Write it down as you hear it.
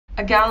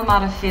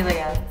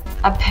Agalmatophilia,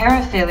 a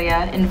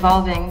paraphilia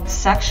involving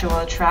sexual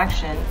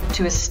attraction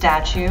to a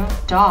statue,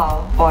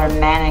 doll, or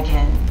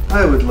mannequin.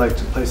 I would like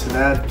to place an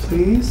ad,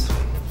 please.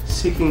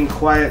 Seeking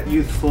quiet,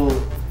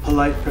 youthful,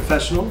 polite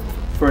professional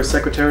for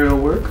secretarial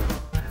work.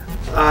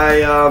 I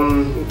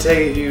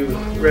take it you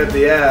read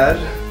the ad.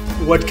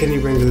 What can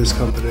you bring to this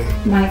company?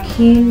 My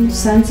keen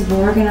sense of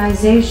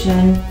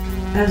organization,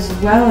 as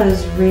well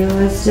as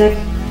realistic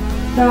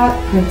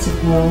thought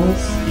principles.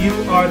 You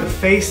are the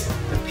face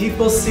that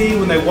people see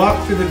when they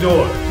walk through the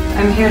door.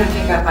 I'm here to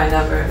pick up my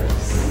numbers.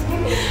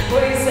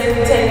 What do you say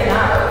we take it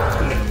out?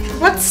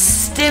 What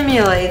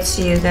stimulates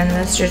you then,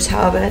 Mr.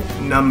 Talbot?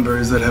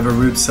 Numbers that have a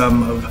root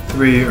sum of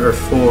 3 or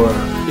 4.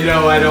 You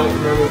know, I don't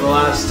remember the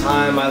last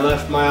time I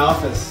left my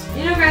office.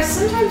 You know, guys,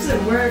 sometimes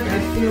at work I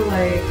feel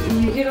like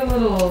you get a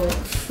little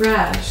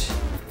fresh.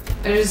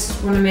 I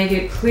just want to make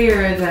it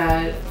clear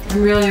that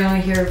I'm really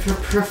only here for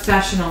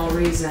professional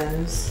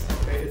reasons.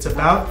 It's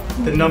about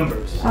the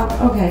numbers.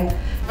 Oh, okay.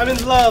 I'm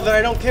in love and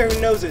I don't care who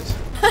knows it.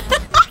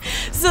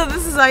 So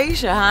this is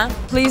Aisha, huh?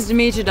 Pleased to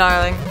meet you,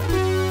 darling.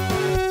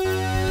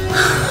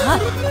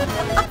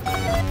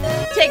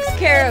 Takes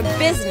care of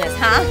business,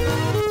 huh?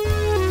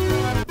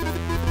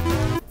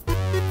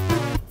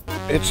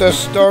 It's a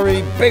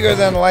story bigger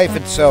than life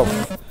itself,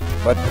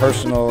 but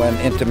personal and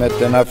intimate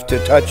enough to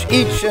touch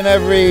each and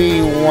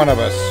every one of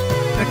us.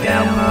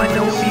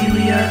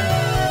 Agalmatophilia.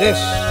 This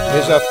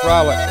is a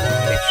frolic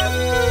picture.